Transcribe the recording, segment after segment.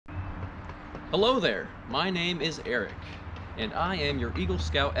Hello there, my name is Eric, and I am your Eagle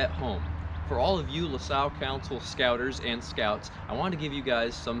Scout at home. For all of you LaSalle Council Scouters and Scouts, I want to give you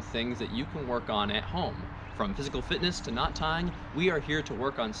guys some things that you can work on at home. From physical fitness to knot tying, we are here to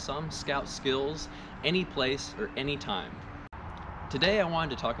work on some Scout skills, any place or any time. Today I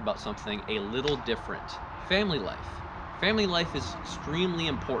wanted to talk about something a little different, family life. Family life is extremely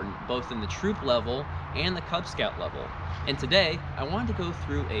important both in the troop level and the Cub Scout level. And today, I wanted to go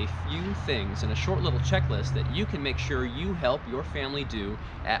through a few things in a short little checklist that you can make sure you help your family do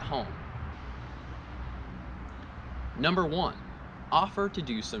at home. Number 1, offer to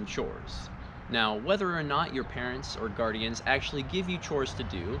do some chores. Now, whether or not your parents or guardians actually give you chores to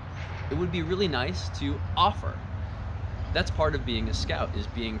do, it would be really nice to offer. That's part of being a scout, is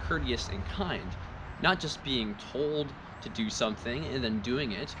being courteous and kind, not just being told to do something and then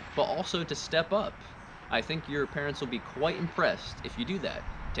doing it, but also to step up. I think your parents will be quite impressed if you do that.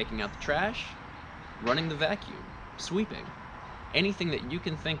 Taking out the trash, running the vacuum, sweeping, anything that you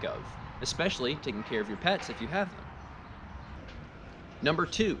can think of, especially taking care of your pets if you have them. Number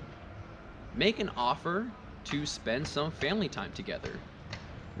 2, make an offer to spend some family time together.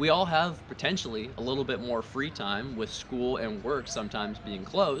 We all have potentially a little bit more free time with school and work sometimes being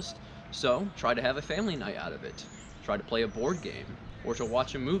closed, so try to have a family night out of it. Try to play a board game, or to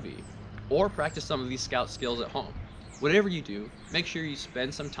watch a movie, or practice some of these scout skills at home. Whatever you do, make sure you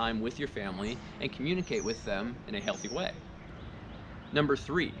spend some time with your family and communicate with them in a healthy way. Number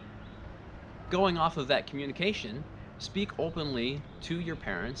 3, going off of that communication, speak openly to your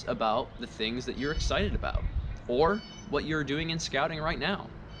parents about the things that you're excited about, or what you're doing in scouting right now.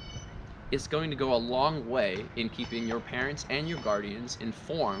 It's going to go a long way in keeping your parents and your guardians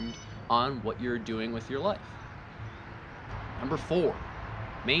informed on what you're doing with your life. Number 4,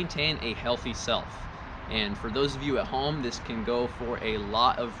 maintain a healthy self. And for those of you at home, this can go for a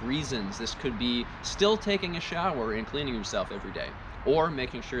lot of reasons. This could be still taking a shower and cleaning yourself every day, or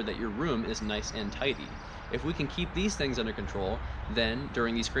making sure that your room is nice and tidy. If we can keep these things under control, then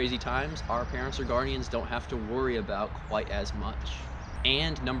during these crazy times, our parents or guardians don't have to worry about quite as much.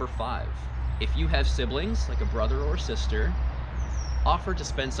 And number 5, if you have siblings, like a brother or sister, offer to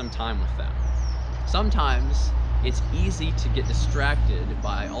spend some time with them. Sometimes it's easy to get distracted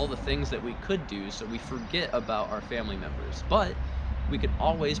by all the things that we could do, so we forget about our family members. But we could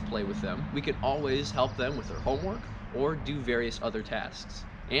always play with them. We could always help them with their homework or do various other tasks.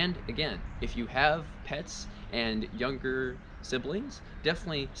 And again, if you have pets and younger siblings,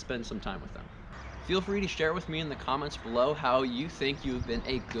 definitely spend some time with them. Feel free to share with me in the comments below how you think you've been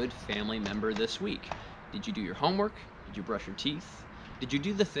a good family member this week. Did you do your homework? Did you brush your teeth? Did you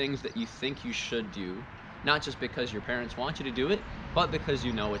do the things that you think you should do? Not just because your parents want you to do it, but because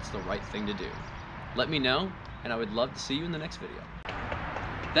you know it's the right thing to do. Let me know, and I would love to see you in the next video.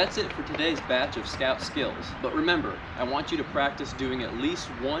 That's it for today's batch of Scout skills, but remember, I want you to practice doing at least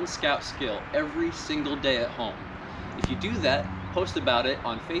one Scout skill every single day at home. If you do that, post about it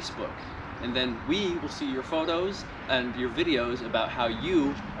on Facebook, and then we will see your photos and your videos about how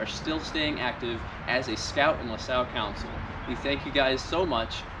you are still staying active as a Scout in LaSalle Council. We thank you guys so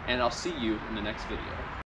much, and I'll see you in the next video.